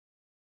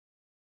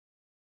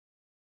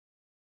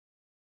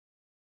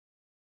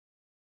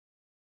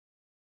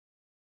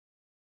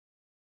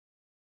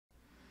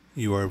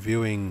You are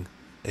viewing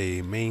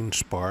a main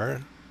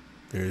spar.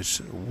 There's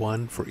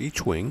one for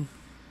each wing.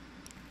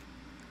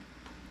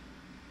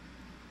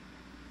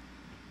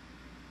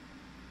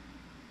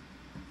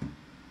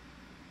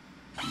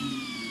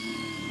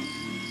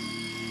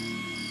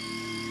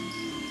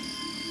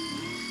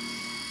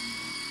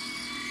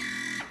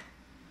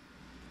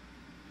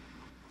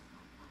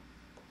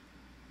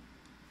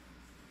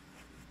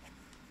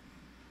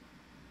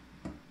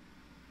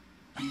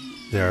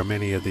 There are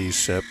many of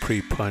these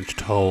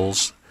pre-punched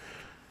holes.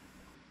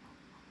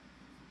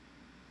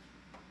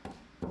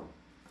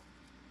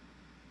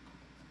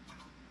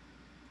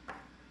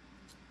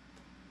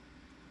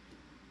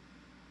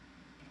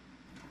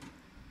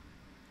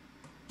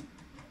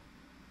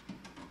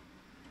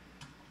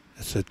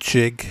 It's a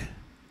jig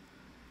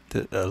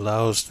that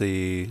allows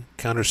the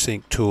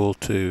countersink tool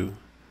to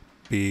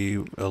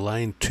be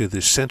aligned to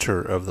the center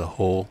of the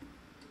hole.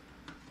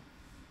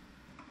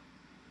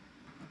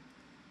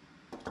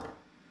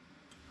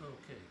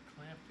 Okay,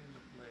 clamped into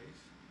place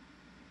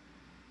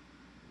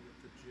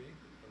with the jig,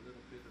 a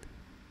little bit of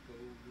bow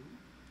loop.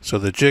 So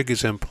the jig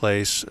is in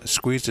place,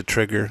 squeeze the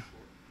trigger,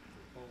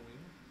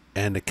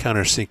 and the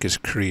countersink is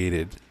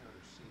created.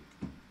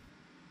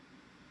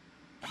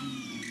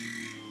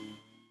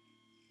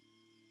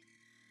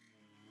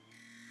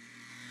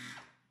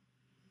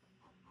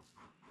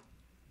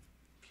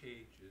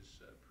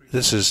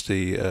 This is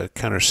the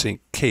countersink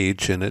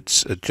cage, and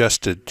it's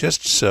adjusted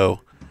just so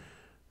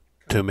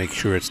to make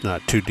sure it's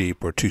not too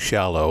deep or too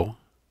shallow.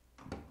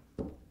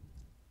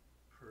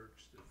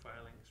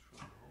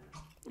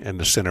 And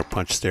the center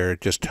punch there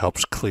just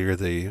helps clear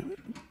the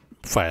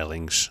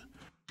filings.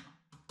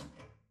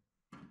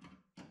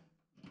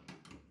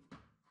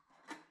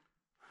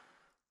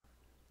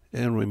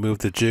 And we move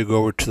the jig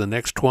over to the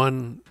next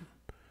one,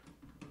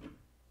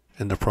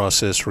 and the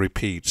process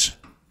repeats.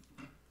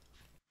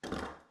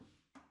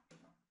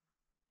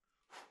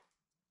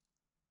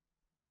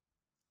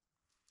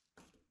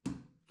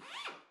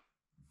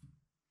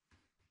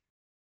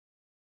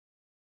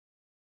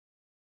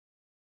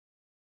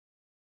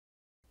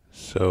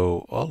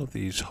 So all of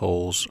these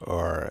holes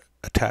are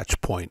attach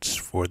points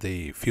for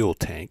the fuel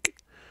tank.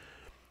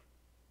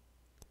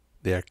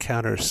 They are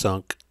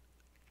countersunk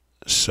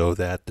so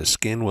that the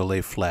skin will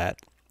lay flat,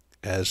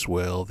 as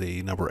will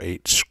the number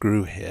 8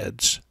 screw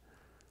heads.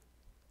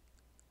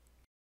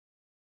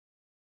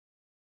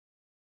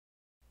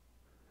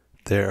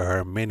 There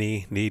are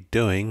many need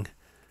doing,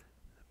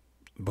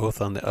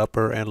 both on the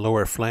upper and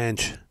lower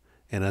flange,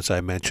 and as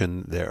I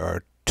mentioned, there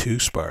are 2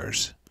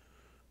 spars.